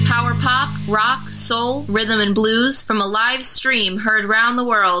pop, rock, soul, rhythm, and blues from a live stream heard round the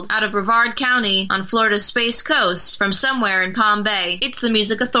world out of Brevard County on Florida's Space Coast from somewhere in Palm Bay. It's the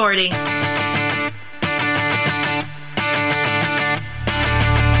Music Authority.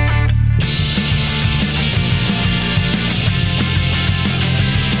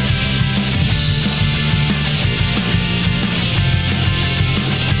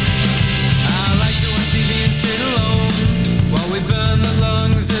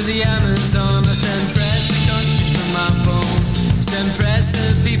 The Amazon, I send press to countries from my phone. Send press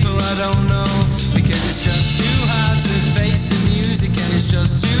to people I don't know. Because it's just too hard to face the music, and it's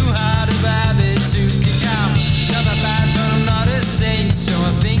just too hard of habit to kick out. Not that bad, but I'm not a saint, so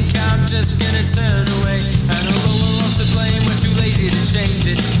I think I'm just gonna turn away. And although we're all to blame, we're too lazy to change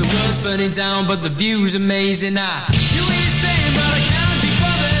it. The world's burning down, but the view's amazing. I hear what you're saying, but I can't be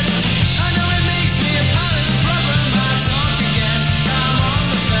bothered. I know it makes me a part of the problem. I talk against, I'm on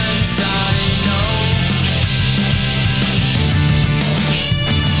the fence, I know.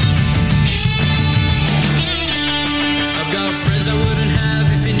 I've got friends I wouldn't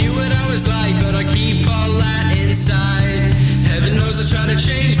have if you knew what I was like, but I keep all that inside. Heaven knows I try to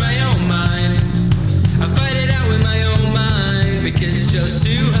change my own mind. I fight it out with my own mind, because it's just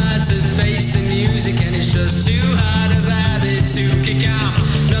too hard to face the music, and it's just too hard of habit to kick out.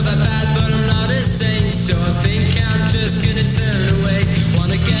 Not that bad, but I'm not a saint, so I think I'm just gonna turn away.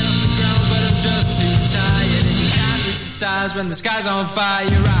 Wanna get off the ground, but I'm just too tired, and you can't reach the stars when the sky's on fire. I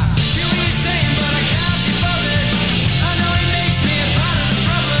hear what you're saying, but I can't be bothered. I know it makes me a part of the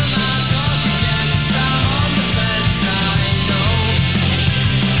problem. I talk against, I'm on the fence, I know.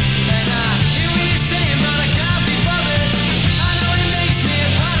 And I hear what you're saying, but I can't be bothered. I know it makes me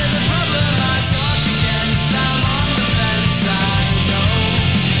a part of the problem. I talk against, I'm on the fence, I know.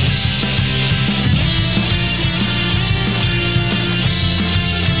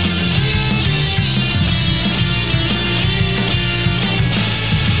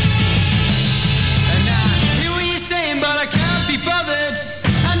 And I hear what you're saying, but I can't be bothered.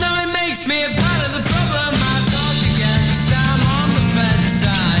 I know it makes me a part of the problem. I talk against, I'm on the fence,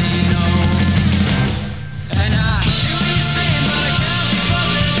 I know. And I hear what you're saying, but I can't be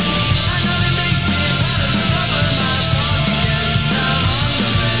bothered. I know it makes me a part of the problem. I talk against, I'm on the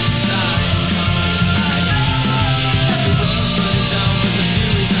fence, I know. 'Cause the world's burning down, but the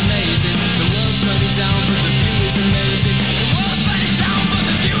view is amazing. The world's burning down, but the view is amazing. The world's burning down, but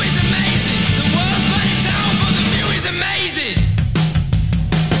the view is amazing. The world's burning down, but the view is amazing.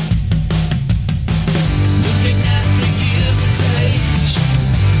 Looking at the yearbook page,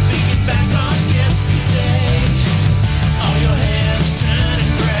 thinking back on yesterday. All your hair's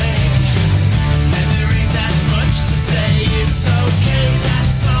turning gray, and there ain't that much to say. It's okay, that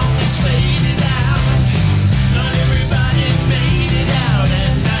song is faded out. Not everybody made it out,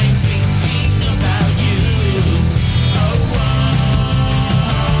 and I'm thinking about you. Oh,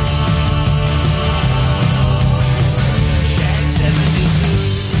 Shag 72.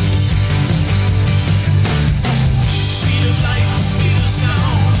 Speed of light, the speed of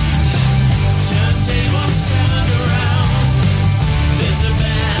sound. Turntables turned around. There's a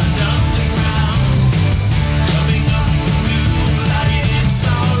band underground coming up from new light. It's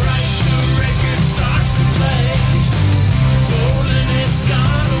alright, the record starts to play. Golden has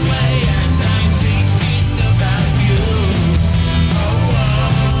gone away, and I'm thinking about you.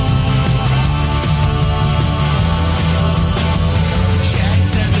 Shag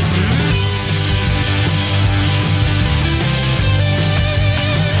 72.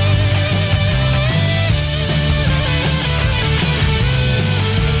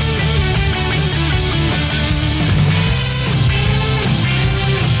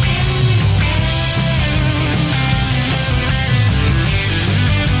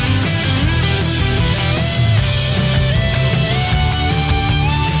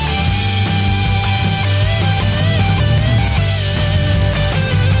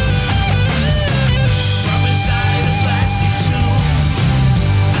 From inside a plastic tomb,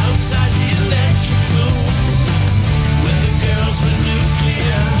 outside the electric room, when the girls were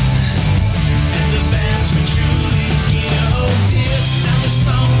nuclear and the bands were truly gear. Oh dear, now the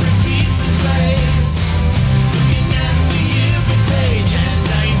song repeats and plays. Looking at the yearbook page, and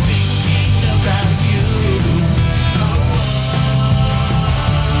I'm thinking about you.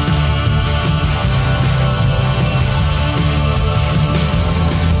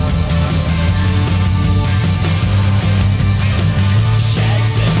 Shag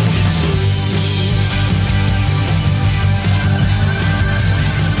 72.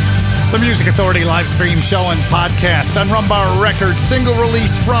 The Music Authority live stream show and podcast on Rumbar Records. Single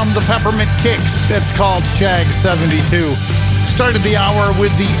release from the Peppermint Kicks. It's called Shag 72. started the hour with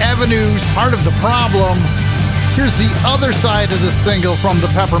the Avenues, Part of the Problem. Here's the other side of the single from the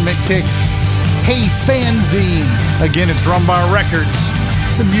Peppermint Kicks, Hey Fanzine. Again, it's Rumbar Records,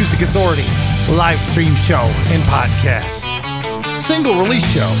 the Music Authority live stream show and podcast. Single release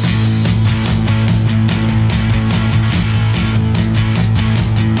show.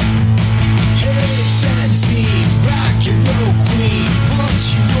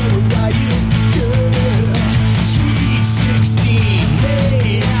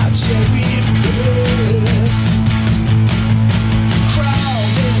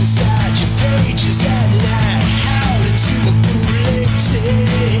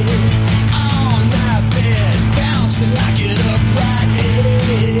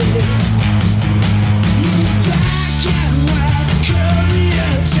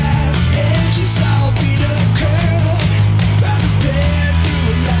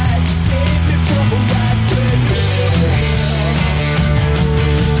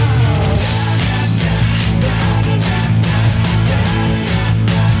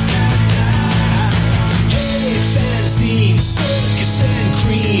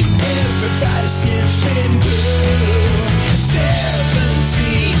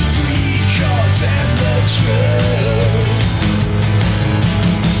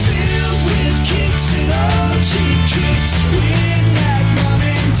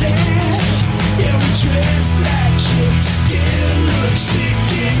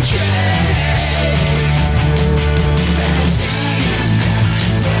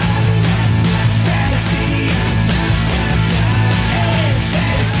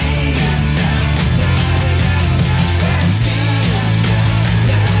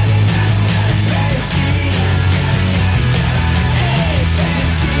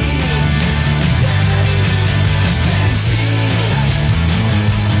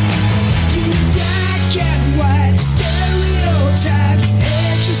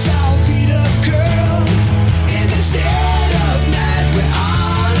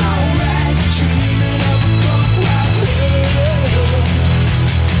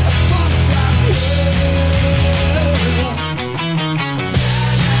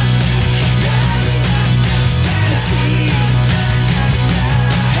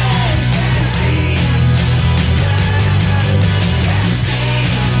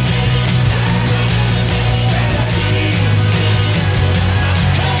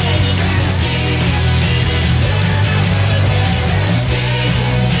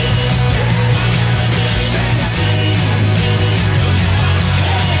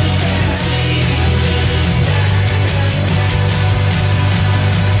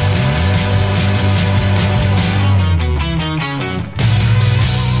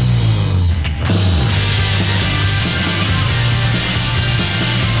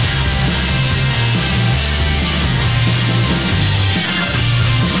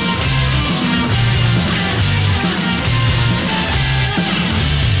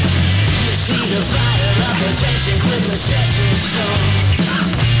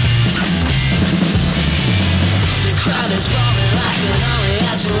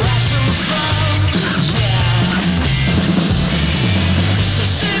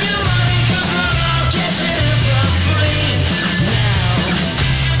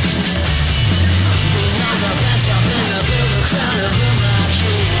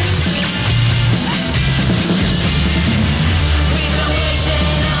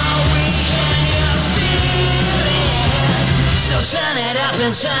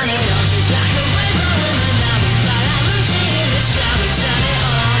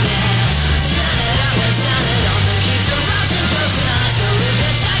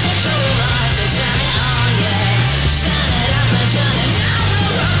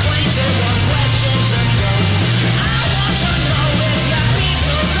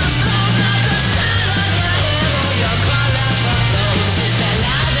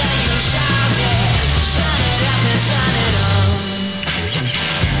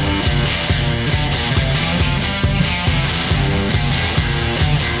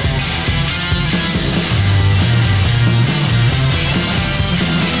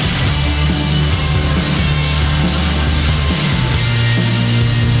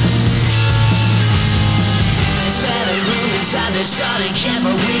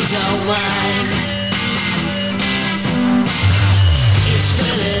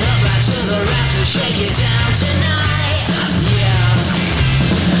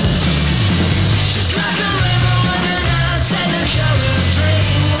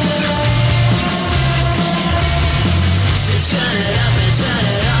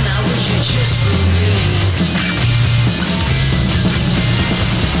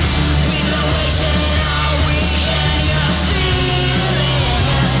 We've been waiting all weekend, you're feeling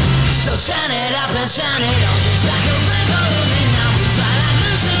and turn it on. Just like a rainbow in midnight, we fly like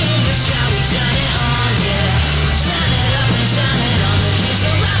Lucy in the sky. We turn it on, yeah. Turn it up and turn it on. The kids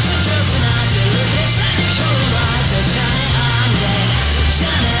are rocks and drugs tonight. To look at shining cold lights. So turn it on, yeah.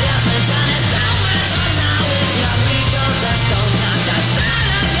 Turn it up and turn it down. When it's right now, it's your Beatles that don't knock the style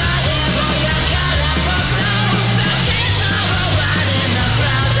of your hair or your colorful clothes. The kids are all right in the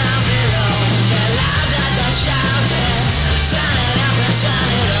crowd down below. They're loud and they're shouting. Turn it up and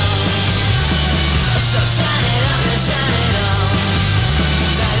turn it on. So turn it up and turn it on.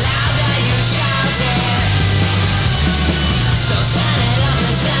 The louder you shout it. So turn it up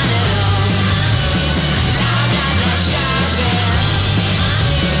and turn it on. Louder than shouting.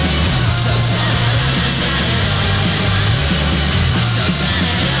 So turn it up and turn it on. So turn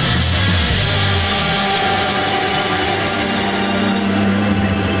it up and turn it on.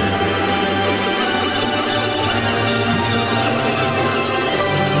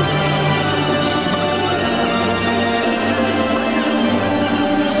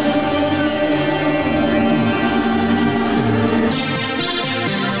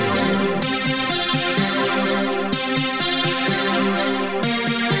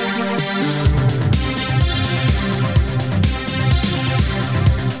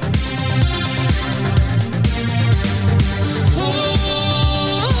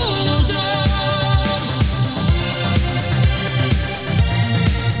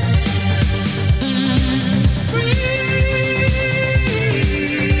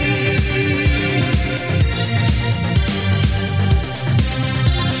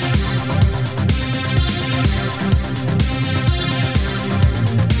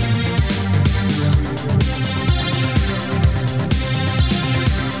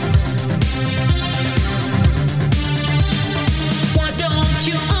 Why don't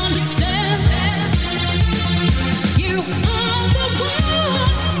you understand? You are the one.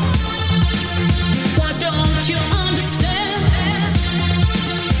 Why don't you understand?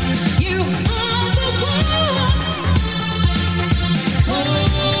 You are the one. Hold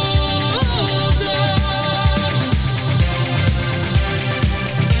on.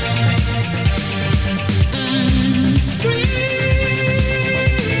 Free.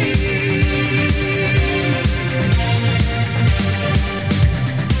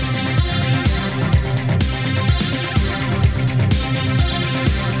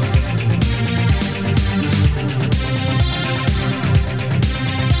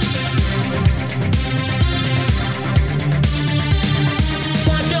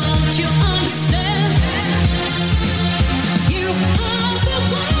 Why don't you understand? You are the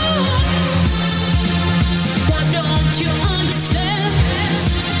one. Why don't you understand?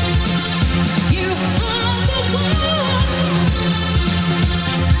 You are the one.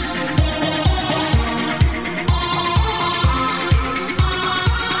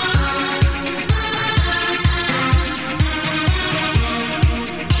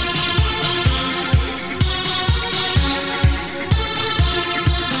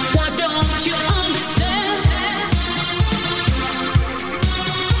 Why don't you understand?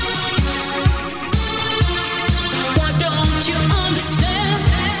 Why don't you understand?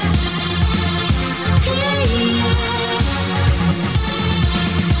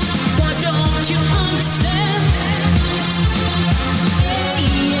 Why don't you understand?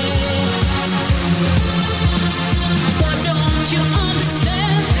 Why don't you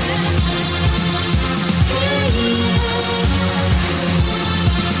understand?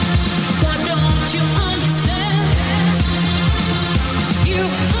 Why don't you understand? You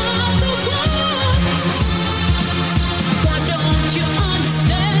are the one. Why don't you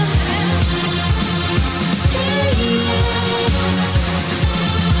understand?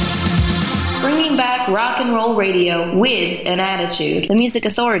 Bringing back rock and roll radio with an attitude. The Music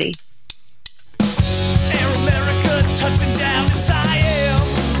Authority. Air America touching down in Siam.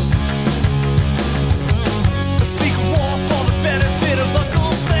 A secret war for the benefit of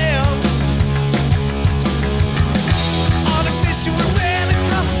Uncle Sam. On a mission we ran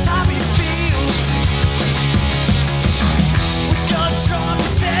across the poppy fields. With guns drawn, we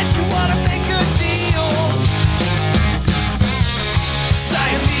said you wanna make a deal.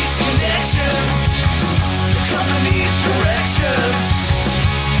 Siamese connection, the company's direction.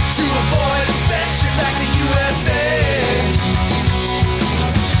 To avoid inspection back to USA.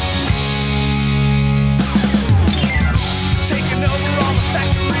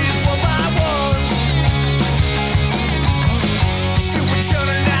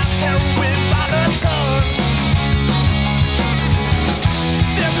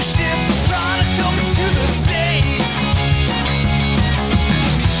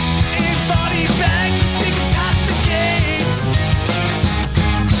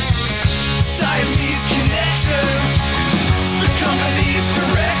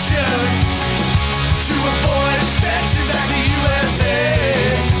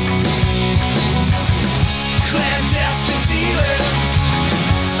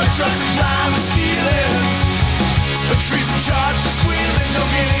 trucks are flying with stealing. The trees in charge for squealing.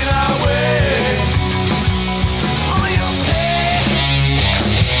 Don't get in our way. Or you'll pay.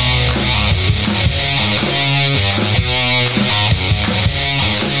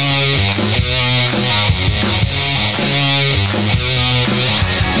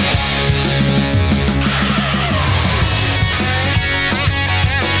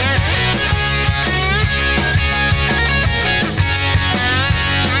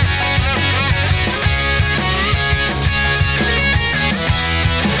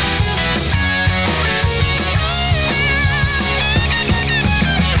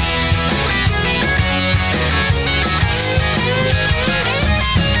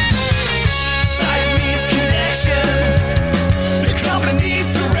 Siamese connection. The company's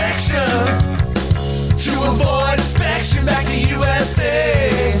direction to avoid inspection back to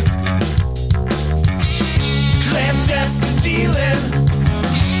USA. Clandestine dealing.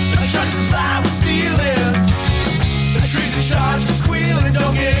 The trucks and fly with stealing. The trees in charge for squealing.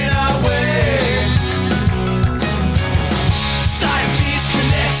 Don't get in our way. Siamese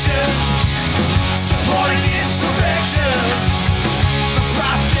connection. Supporting insurrection. For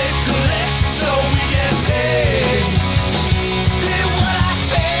profit collection so we get paid. Hear what I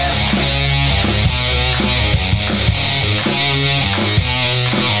said.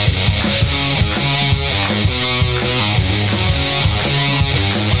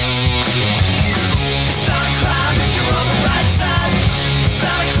 It's not a crime if you're on the right side. It's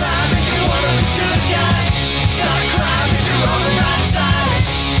not a crime if you're one of the good guys. It's not a crime if you're on the right side.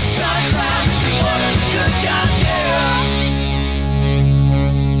 It's not a crime if you're one of the good guys, yeah.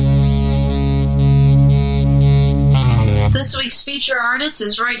 This week's feature artist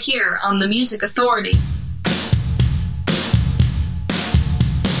is right here on The Music Authority.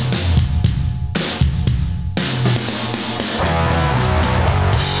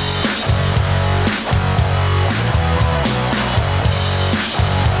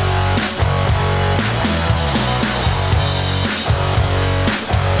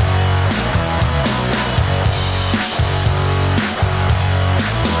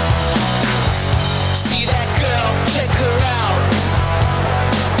 See that girl, check her out.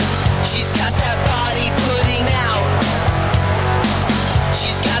 She's got that body putting out.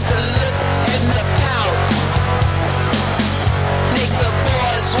 She's got the lip and the pout. Make the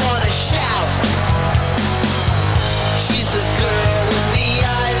boys wanna shout. She's the girl with the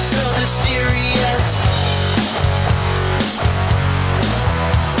eyes so mysterious.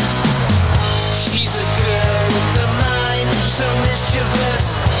 She's the girl with the mind so mischievous.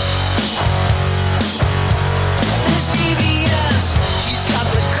 Mischievous. She's got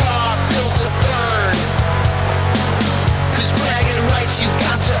the car built to burn. 'Cause bragging rights you've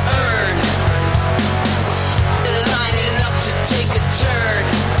got to earn. They're lining up to take a turn.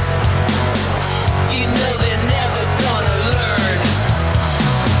 You know they're never gonna learn.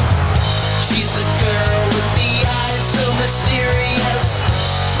 She's the girl with the eyes so mysterious.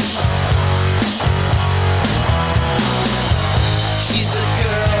 She's the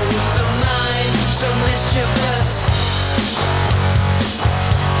girl with the mind so mischievous.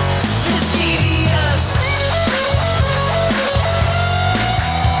 Mischievous.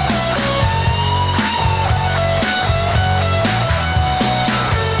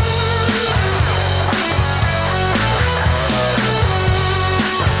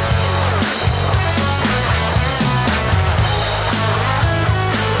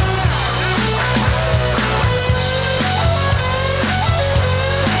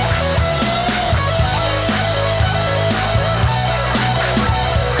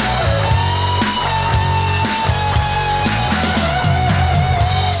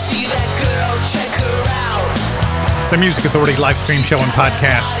 See that girl, check her out. The Music Authority live stream show and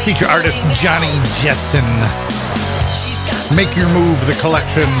podcast. Feature artist Johnny Jetson. She's got Make Your Move, the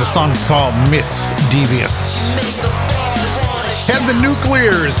collection. The song's called Miss Devious. make the boys wanna shout. And the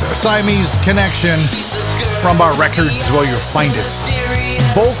Nuclears, Siamese Connection. She's the girl Rumbar Records is where you'll find it. mysterious.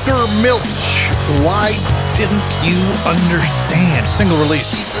 Volker Milch, Why Didn't You Understand? Single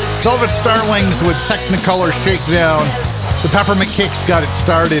release. Velvet Starlings with Technicolor Shakedown. The Peppermint Kicks got it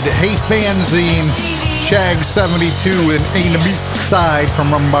started. Hey Fanzine, Shag 72 and A Beat Side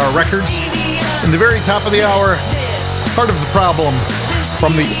from Rumbar Records. In the very top of the hour, Part of the Problem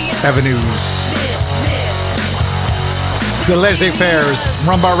from the Avenues. The Laissez-Fairs,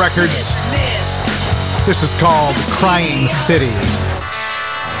 Rumbar Records. This is called Crying City.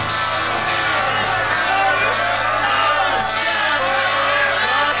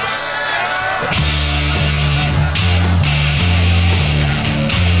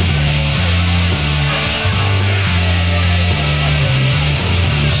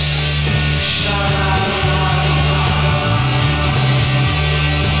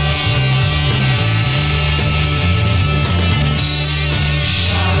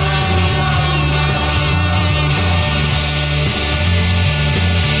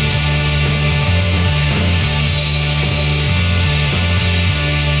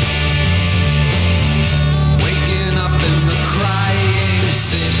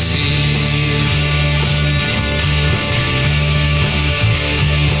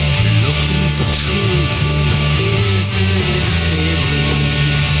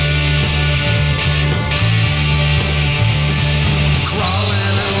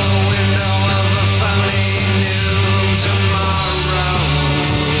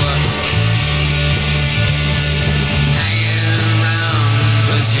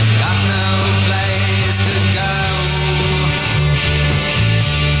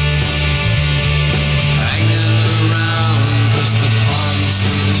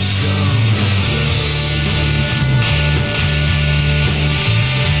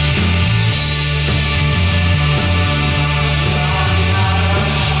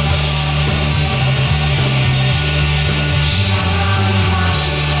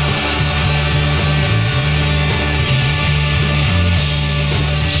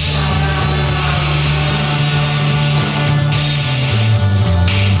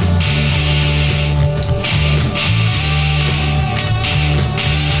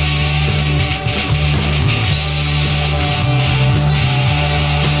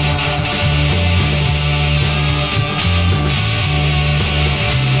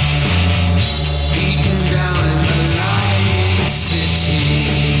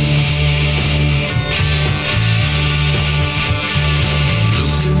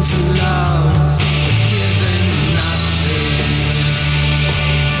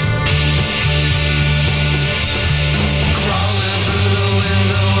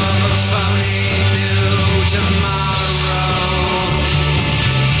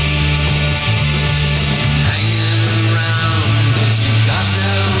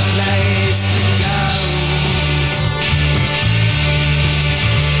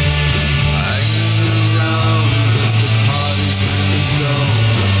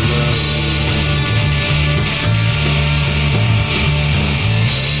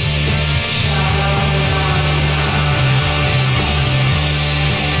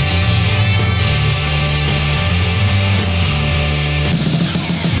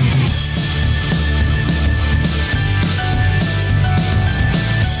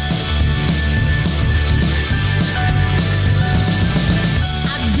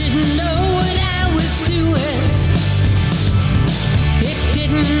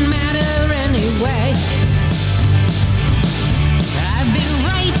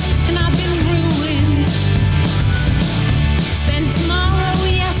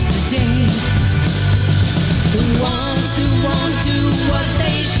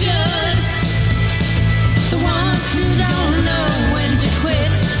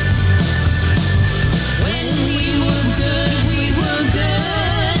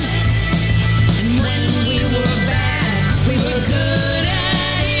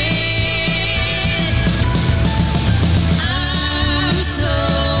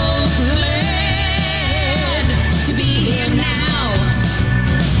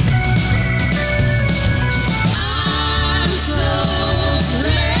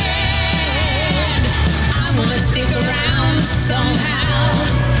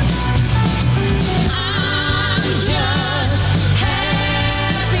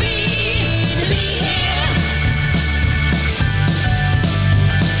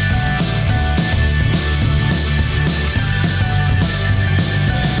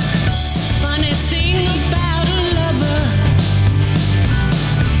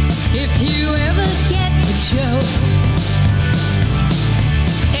 show.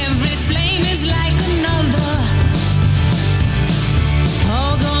 Every flame is like another,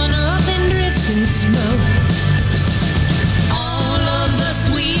 all gone up in drifting smoke. All of the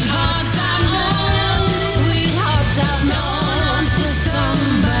sweethearts I've known, known to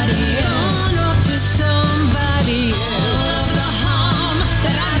somebody else, all of the harm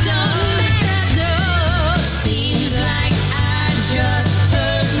that I've done, seems like I just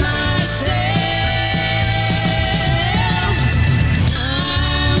hurt myself.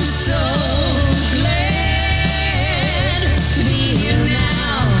 I'm so glad to be here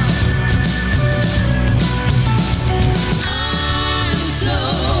now. I'm so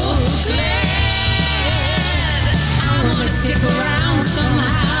glad. I wanna stick around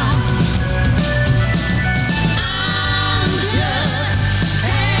somehow. I'm just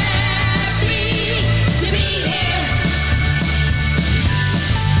happy to be here.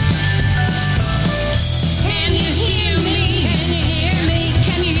 Can you hear me? Can you hear me?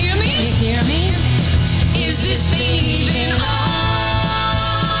 Can you hear me? Can you hear me? Is this thing even on?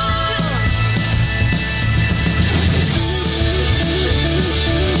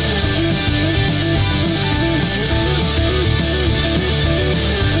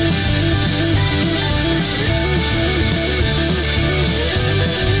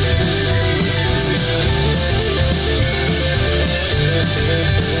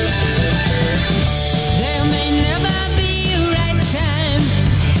 There may never be a right time,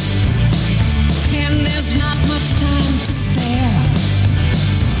 and there's not much time to spare.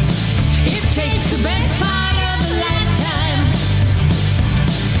 It takes the best part of a lifetime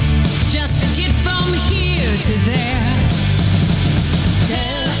just to get from here to there.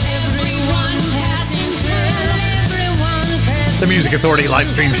 Tell everyone passing through, The Music Authority live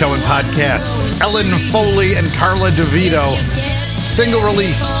stream show and podcast. Ellen Foley and Carla DeVito. Single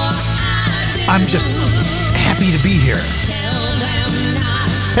release. I'm just happy to be here.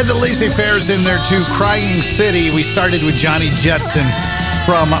 Had the Lazy Fairs in there too. Crying City. We started with Johnny Jetson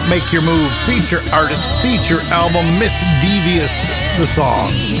from Make Your Move. Feature artist, feature album, Miss Devious, the song.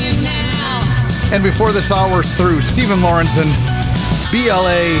 And before this hour's through, Stephen Lawrenson,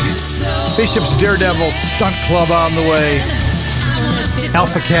 BLA, Bishop's Daredevil, Stunt Club on the way,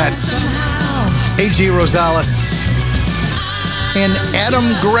 Alpha Cat, A.G. Rosales, and Adam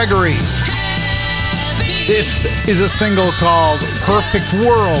Gregory. This is a single called Perfect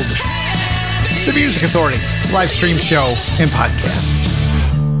World. The Music Authority live stream show and podcast.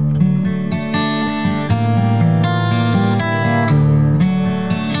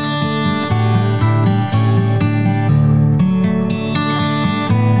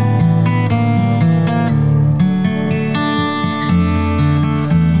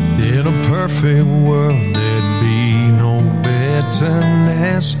 In a perfect world, there'd be no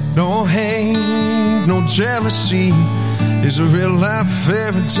bitterness, no hate, no jealousy. Is a real life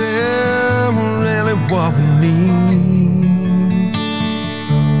fairy tale really what we need?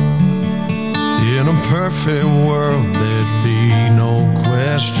 In a perfect world, there'd be no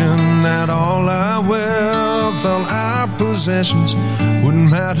question that all our wealth, all our possessions wouldn't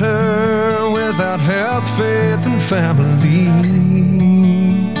matter without health, faith, and family.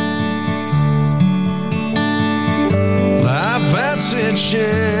 Life has its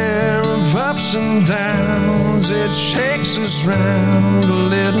share of ups and downs, it shakes us round a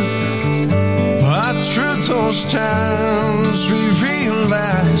little. But through those times we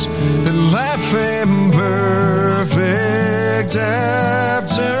realize that life ain't perfect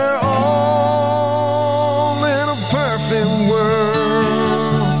after all. In a perfect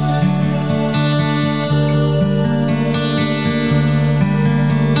world,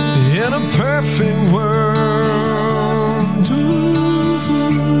 in a perfect world,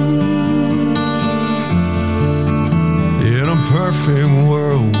 in a perfect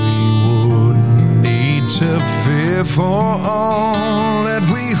world, we wouldn't need to fear for all that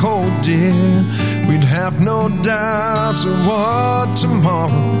we hold dear. We'd have no doubts of what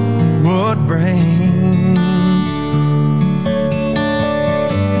tomorrow would bring.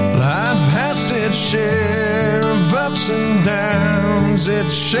 Life has its share of ups and downs, it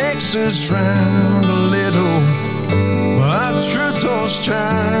shakes us round a little. But through those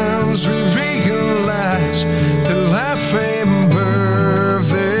times we realize that life ain't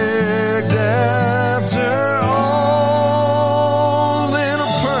perfect after all. In a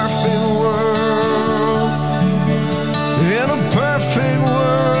perfect world, in a perfect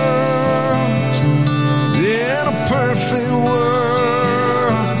world, in a perfect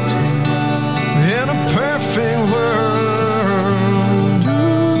world, in a perfect world.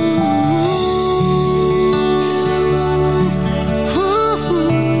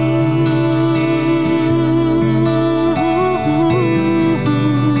 Ooh.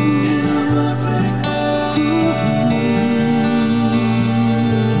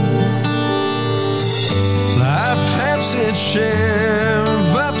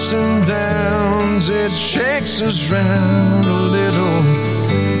 and downs, it shakes us round a little.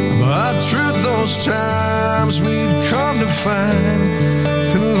 But through those times we've come to find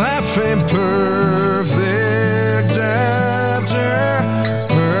that life ain't perfect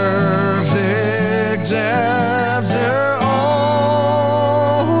after all.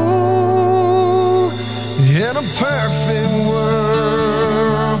 In a perfect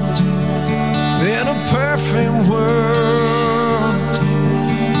world, in a perfect world,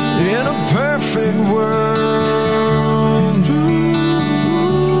 in a perfect world.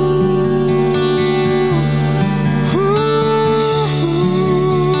 Ooh,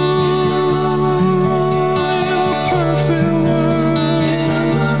 in a perfect world.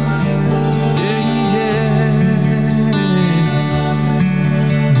 Yeah, yeah.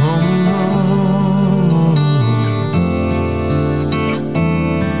 Oh,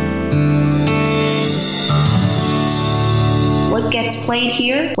 What gets played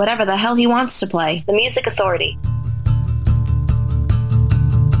here? Whatever the hell he wants to play. The Music Authority.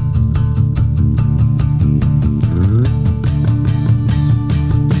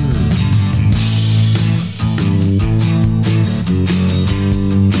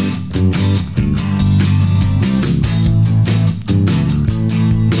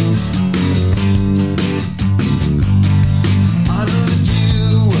 I know that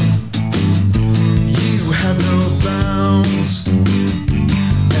you have no bounds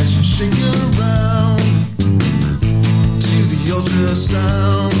as you shake it around to the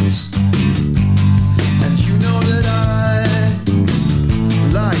ultrasounds. And you know that I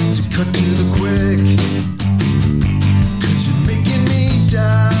like to cut to the quick, 'cause you're making me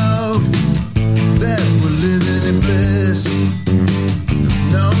doubt that we're living in bliss.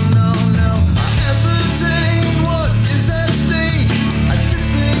 No, no, no. I ascertain what is at stake. I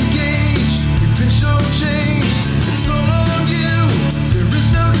disengage. We've been shortchanged. It's all on you. There is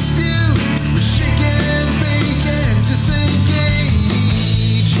no dispute. We shake and bake and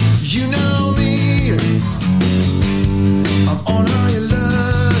disengage. You know me. I'm on high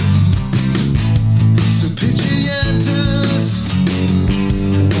alert. So pitch your antennas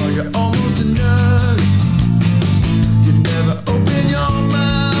while you're almost a nerd. You never open your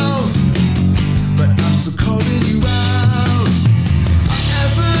mouth, but I'm still calling you out. I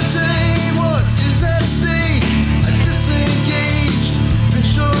ascertain what is at stake. I disengage, been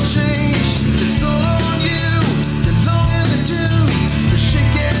shortchanged. It's all on you. You're long in the tooth. We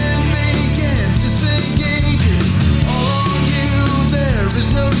shake and bake and disengage. It's all on you. There is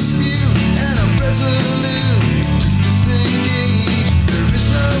no dispute, and I'm resolute to disengage. There is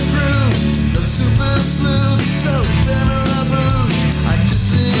no proof, no super sleuth, so ephemeral bouche. I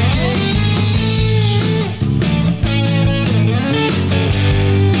disengage.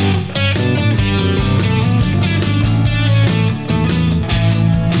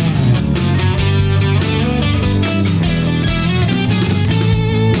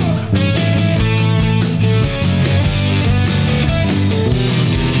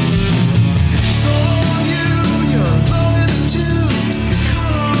 It's all on you. You're long in the tooth. We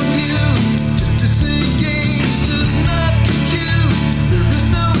call on you to disengage. Does not compute. There is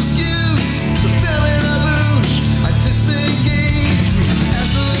no excuse. So fair in a bouche. I disengage. We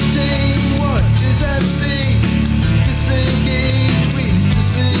ascertain what is at stake. Disengage. We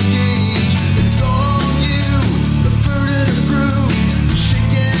disengage. It's all on you. The burden of proof.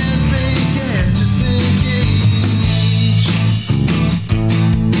 Shake and bake and disengage.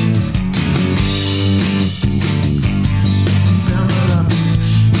 Ferme la bouche.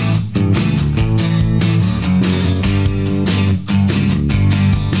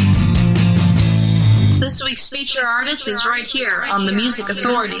 This week's feature artist is right here on the Music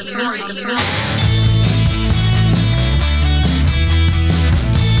Authority.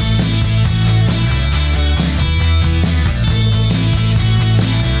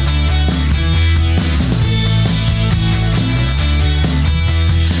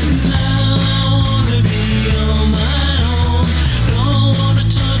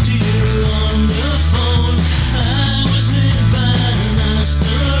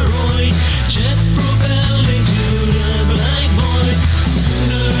 Jet propelled into the black void.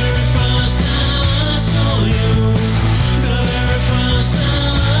 Under frost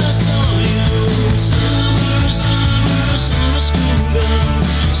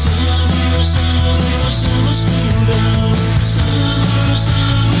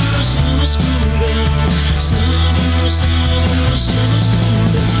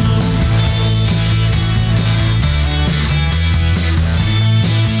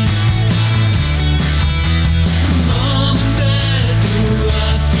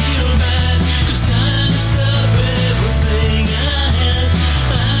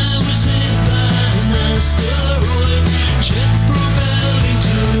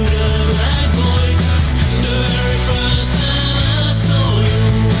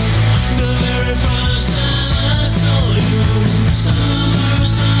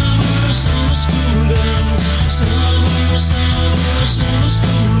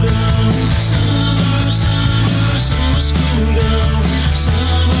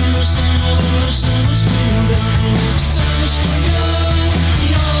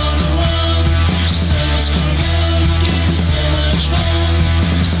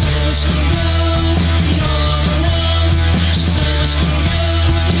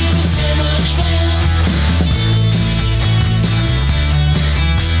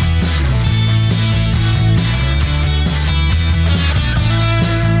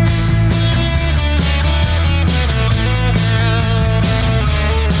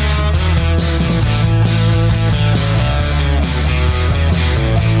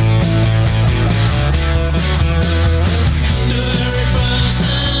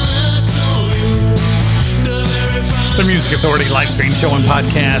The Music Authority Live Stream Show and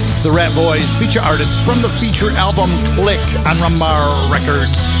Podcast. The Rat Boys feature artists from the feature album Click on Rumbar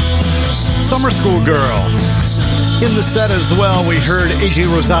Records. Summer School Girl. In the set as well, we heard AJ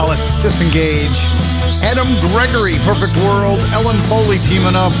Rosales, Disengage. Adam Gregory, Perfect World. Ellen Foley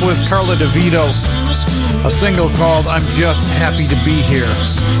teaming up with Carla DeVito. A single called I'm Just Happy to Be Here.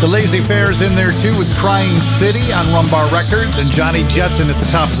 The Lazy Fair's in there too with Crying City on Rumbar Records, and Johnny Jetson at the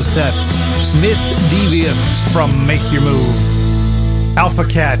top of the set. Miss Devious from Make Your Move. Alpha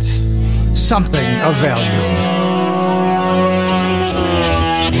Cat, Something of Value.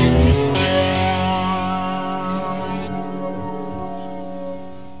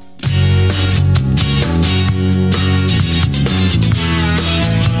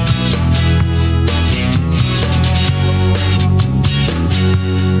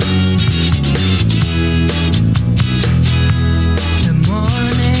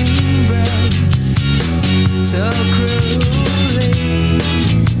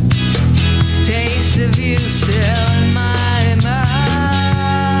 Taste of you still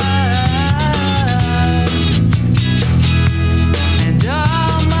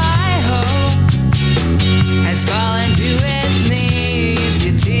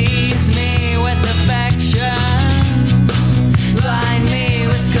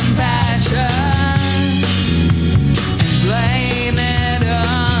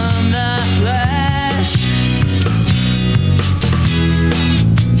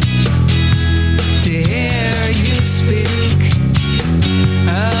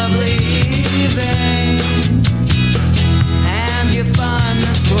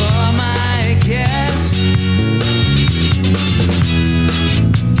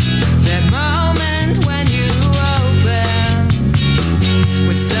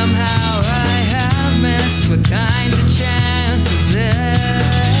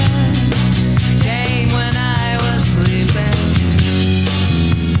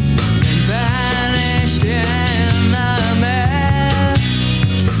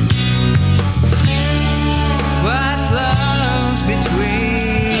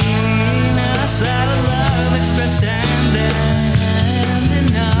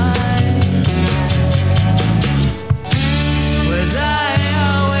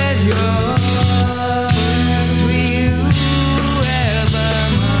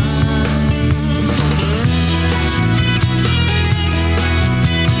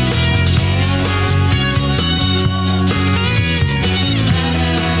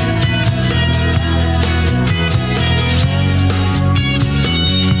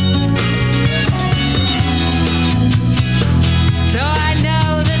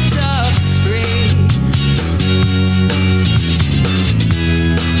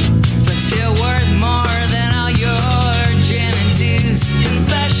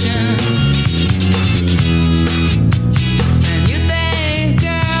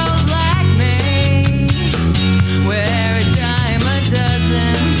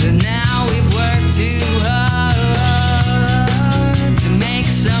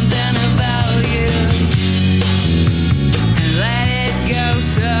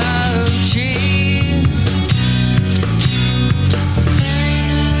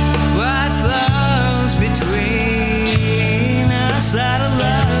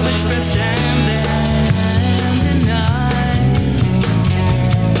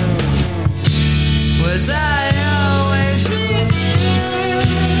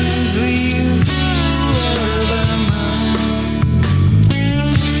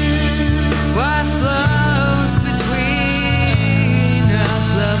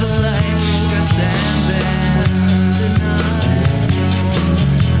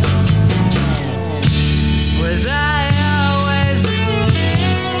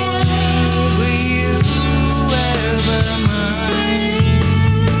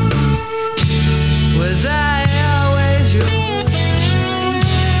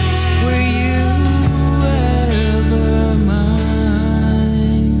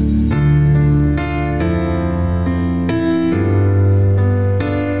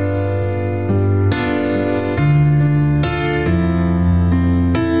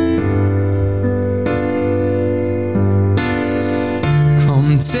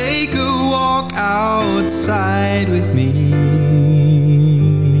take a walk outside with me.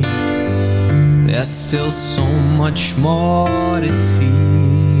 There's still so much more to see.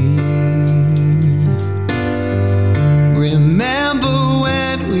 Remember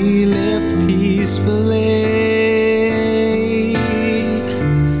when we lived peacefully?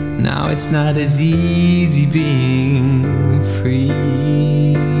 Now it's not as easy being free.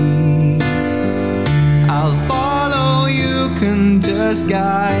 I'll follow, you can just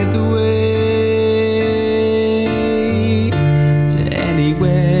guide the way to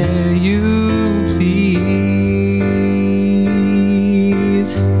anywhere you please.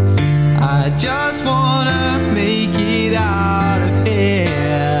 I just wanna make it out of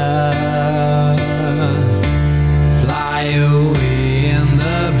here, fly away in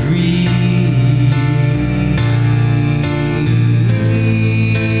the breeze.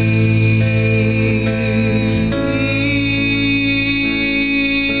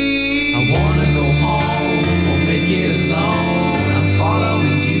 I wanna go home, won't make it alone. I'm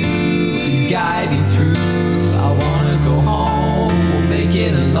following you, please guide me through. I wanna go home, won't make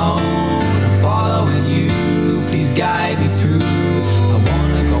it alone. I'm following you, please guide me through. I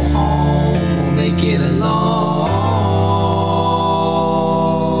wanna go home, won't make it alone.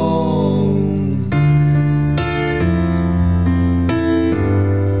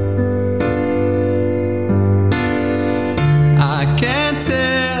 I can't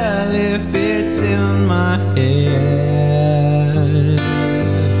tell if it's in my head.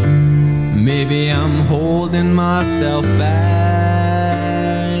 Maybe I'm holding myself back.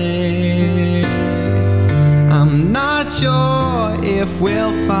 I'm not sure if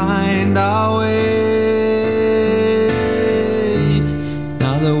we'll find our way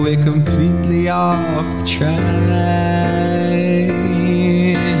now that we're completely off the track.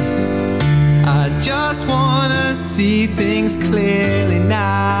 I just wanna see things clearly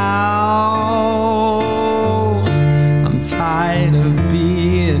now. I'm tired of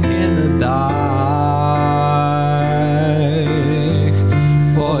being in the dark.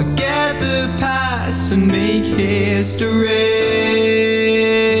 Forget the past and make history.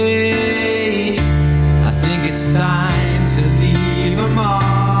 I think it's time to leave a mark.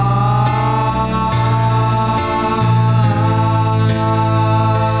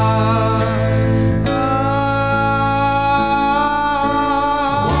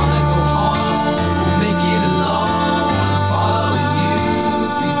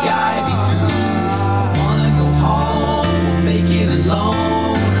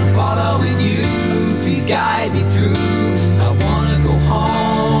 Guide me through. I wanna go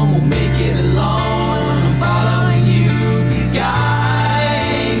home, we'll make it alone. I'm following you, please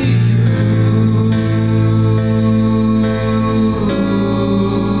guide me through.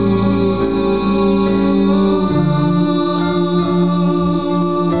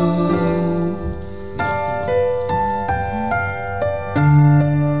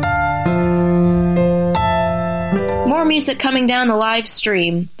 More music coming down the live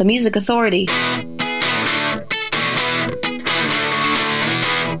stream. The Music Authority.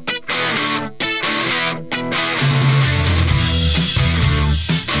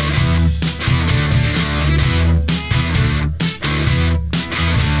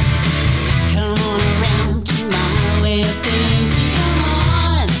 Come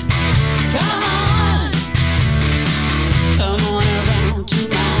on.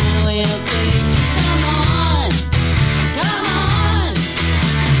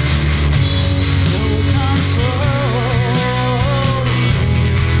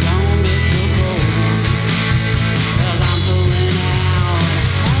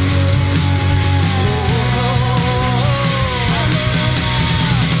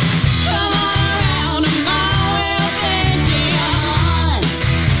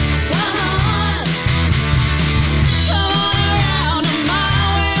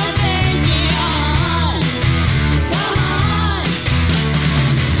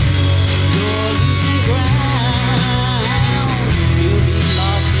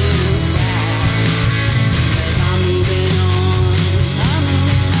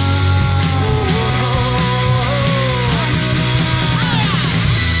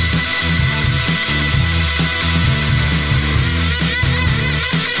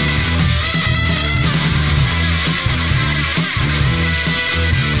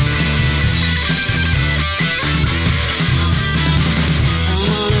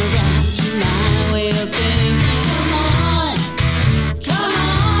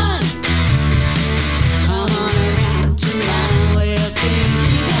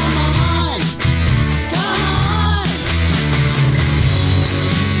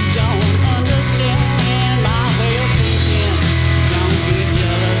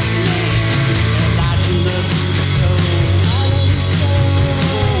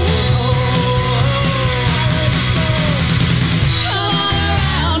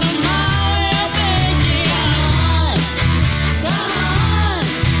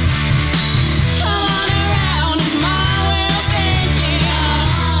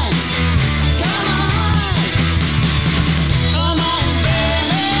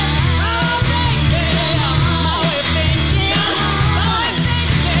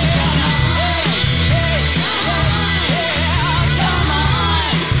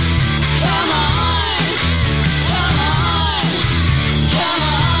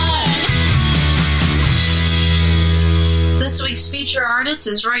 artist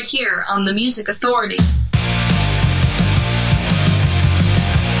is right here on the Music Authority.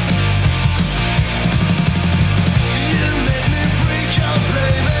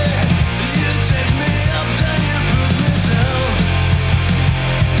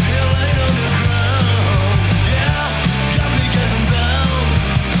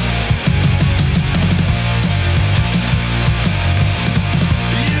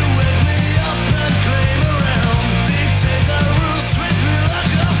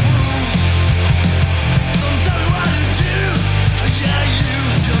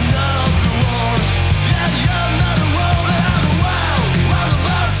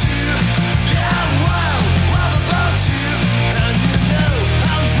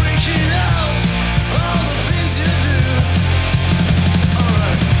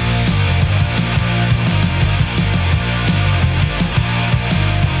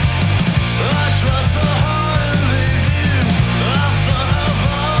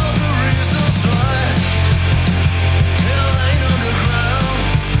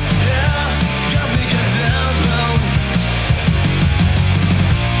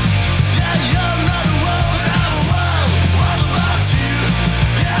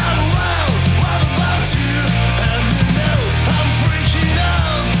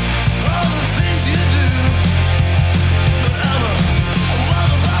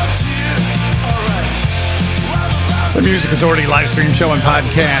 Music Authority live stream show and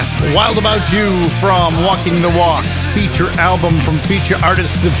podcast. Wild About You from Walking the Walk. Feature album from feature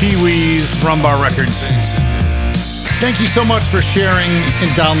artist The Pee-wees, Rumbar Records. Thank you so much for sharing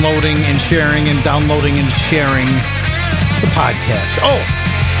and downloading and sharing and downloading and sharing the podcast. Oh,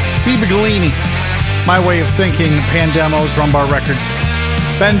 Biba Galini, My Way of Thinking, Pandemos, Rumbar Records.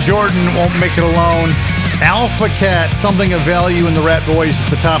 Ben Jordan, Won't Make It Alone. Alpha Cat, Something of Value in the Rat Boys at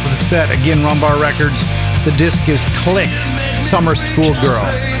the top of the set. Again, Rumbar Records. The disc is Click, Summer School Girl.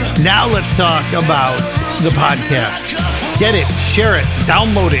 Now let's talk about the podcast. Get it, share it,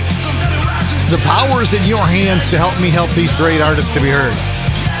 download it. The power's in your hands to help me help these great artists to be heard.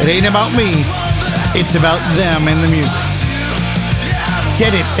 It ain't about me, it's about them and the music.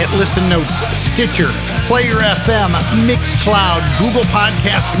 Get it at Listen Notes, Stitcher, Player FM, Mixcloud, Google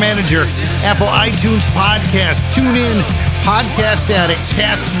Podcast Manager, Apple iTunes Podcast, TuneIn, Podcast Addict,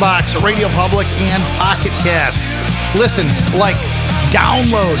 CastBox, Radio Public, and Pocket Cast. Listen, like,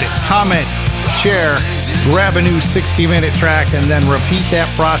 download, comment, share, grab a new 60-minute track, and then repeat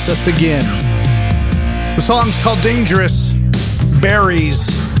that process again. The song's called Dangerous,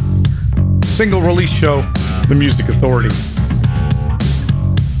 Berries, single release show, The Music Authority.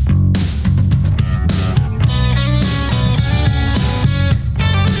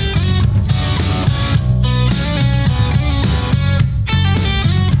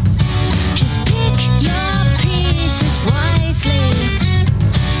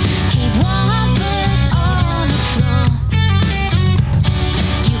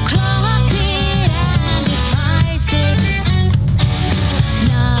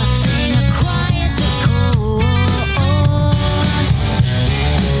 Nothing acquired the core.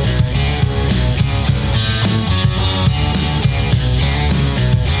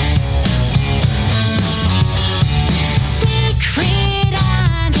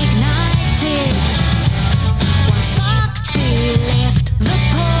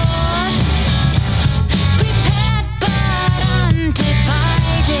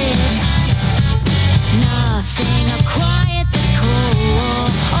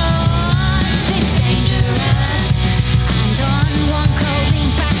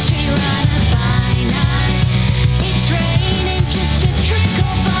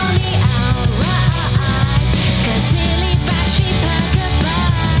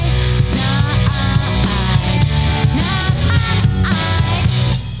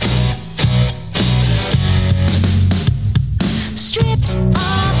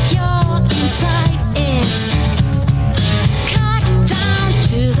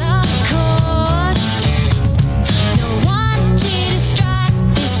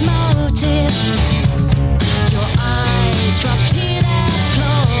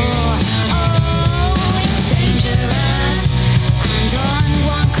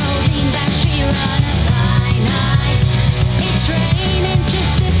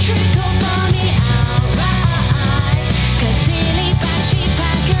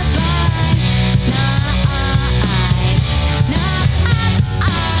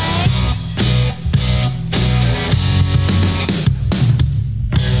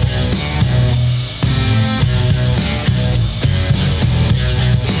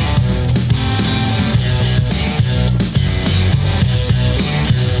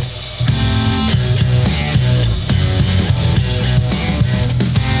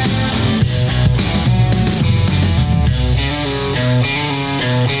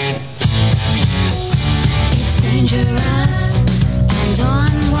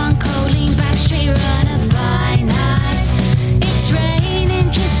 street runner by night. It's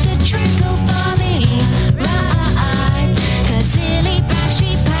raining, just a trickle for me. Right, Cadilly back,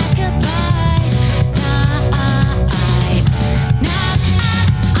 she pack a bite. Night,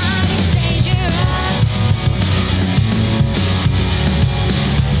 it's dangerous.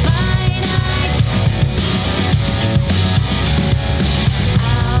 By night,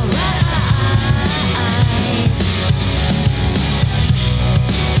 alright.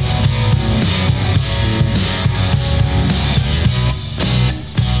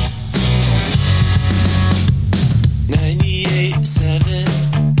 98.7,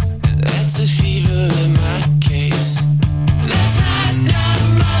 that's a fever in my case. That's not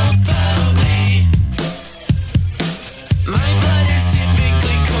normal for me. My blood is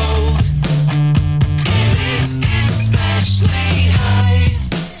typically cold, and it's especially high.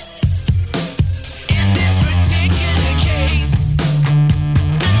 In this particular case,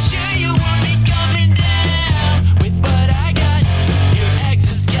 I'm sure you want me coming down with what I got. Your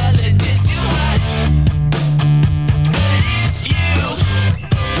exoskeleton's too hot. But if you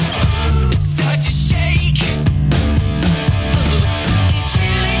start to shake, it's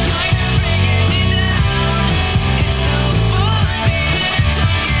really kinda bringing me down. It's no fun being a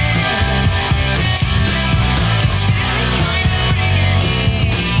target. It's really kinda bringing me.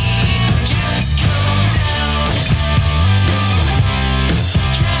 Just calm down.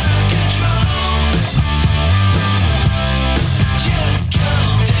 Tremor control. Just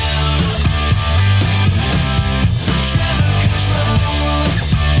calm down. Tremor control.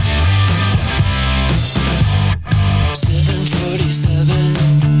 7:47.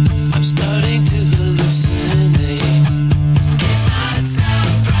 I'm starting to hallucinate. It's not so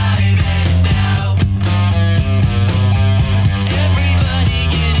private now. Everybody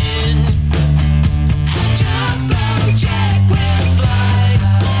get in. Jumbo jet will fly.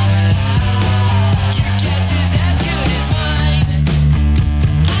 Your guess is as good as mine.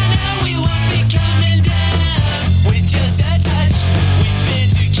 I know we won't be coming down with just a touch. We've been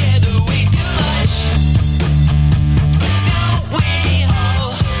together way too much. But don't we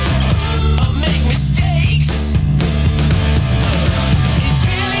all make mistakes? It's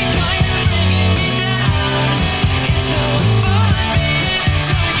really kinda bringing me down. It's no fun being a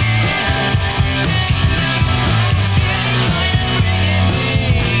target. It's really kinda bringing me.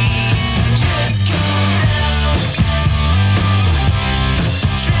 Just calm down.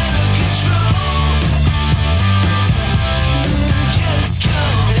 Tremor control. Just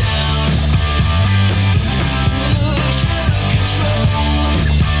calm down. Tremor control.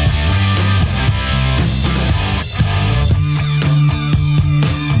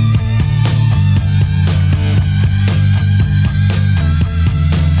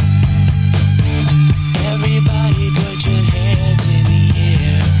 Everybody put your hands in the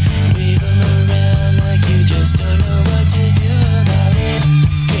air. Wave them around like you just don't know what to do about it.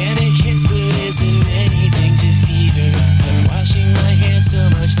 Panic hits, but is there anything to fear? I'm washing my hands so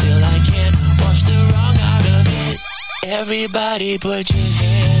much, still I can't wash the wrong out of it. Everybody put your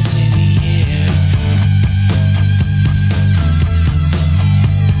hands in the air.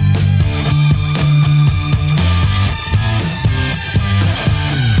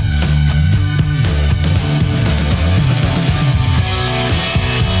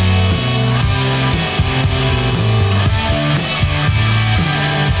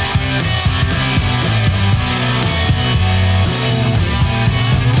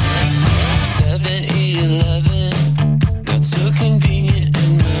 Not so convenient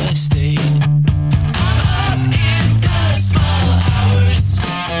in my state. I'm up in the small hours.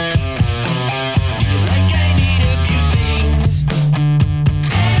 Feel like I need a few things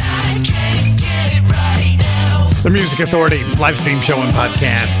that I can't get right now. The Music Authority live stream show and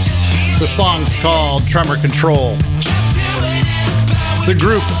podcast. The song's called Tremor Control. The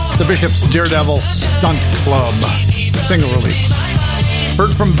group, the Bishop's Daredevil Stunt Club, single release.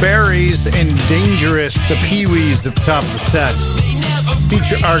 Heard from Barry's and Dangerous, the Pee-wees at the top of the set.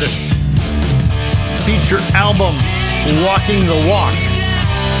 Feature artist. Feature album, Walking the Walk.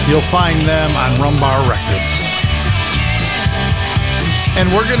 You'll find them on Rumbar Records.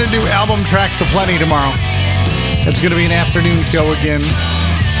 And we're going to do album tracks aplenty tomorrow. It's going to be an afternoon show again.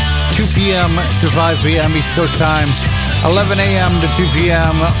 2 p.m. to 5 p.m. East Coast time. 11 a.m. to 2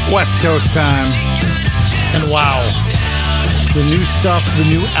 p.m. West Coast time. And wow, the new stuff, the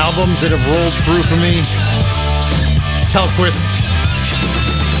new albums that have rolled through for me. Telquist,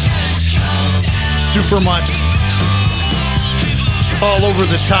 Super Much, All Over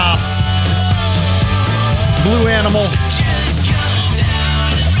the Top, Blue Animal,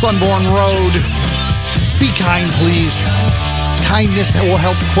 Sunborn Road, Be Kind Please, Kindness will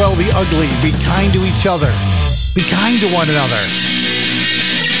help quell the ugly. Be kind to each other. Be kind to one another.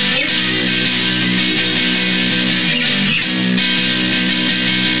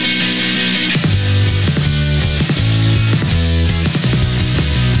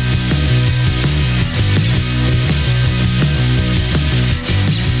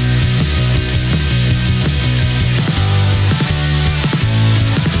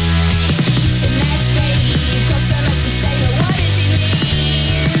 It's a mess, baby. You've got so much to say, but what does it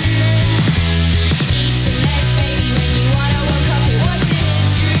mean? It's a mess, baby. When you wanna woke up, it wasn't a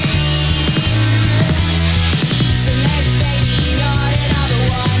dream. It's a mess, baby. Not another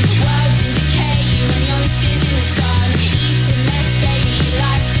one. Worlds in decay, you and your missus in the sun. It's a mess, baby.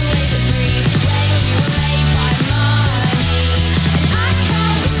 Life's always a breeze when you were made by money. And I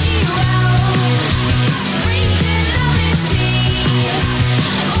can't wish you well because you're breaking love and tea.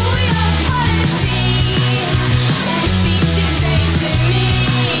 All your policy all seems insane to me.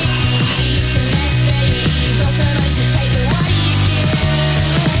 It's a mess, baby. You've got so much to take, but what do you give?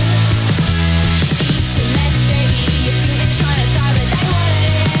 It's a mess, baby. You think they're trying to die, but they wanna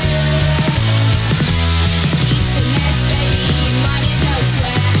live. It's a mess, baby. Your mind is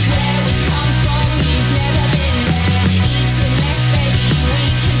elsewhere. Where we come from, you've never been there. It's a mess, baby. We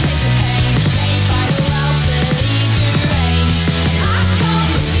can taste the pain made by the welfare deranged. And I can't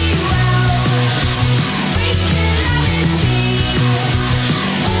wish you well because you're breaking love and tea.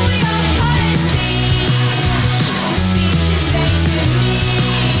 All your policy all seems insane to me.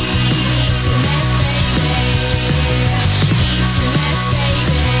 It's a mess, baby. It's a mess,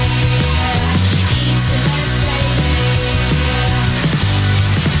 baby. It's a mess, baby.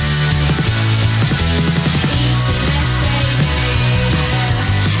 It's a mess, baby.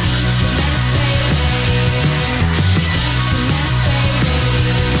 It's a mess, baby. It's a mess, baby.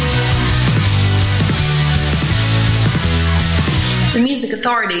 The Music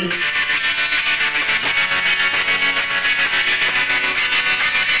Authority.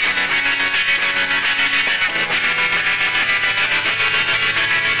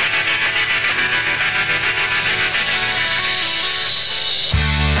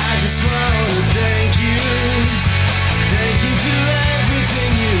 I just want to thank you for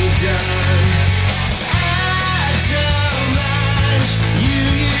everything you've done. I don't mind, you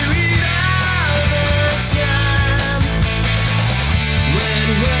hear it all the time. When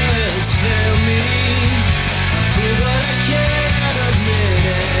words fail me, I pull what I can't admit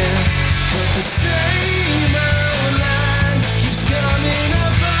it. But the same old line keeps coming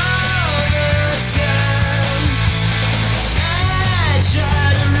up all the time. I try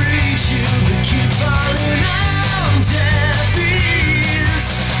to reach you, but keep falling on deaf ears.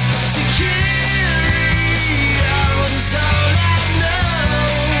 To carry on is all I know.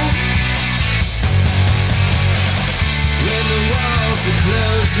 When the walls are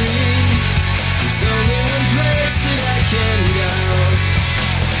closing, there's only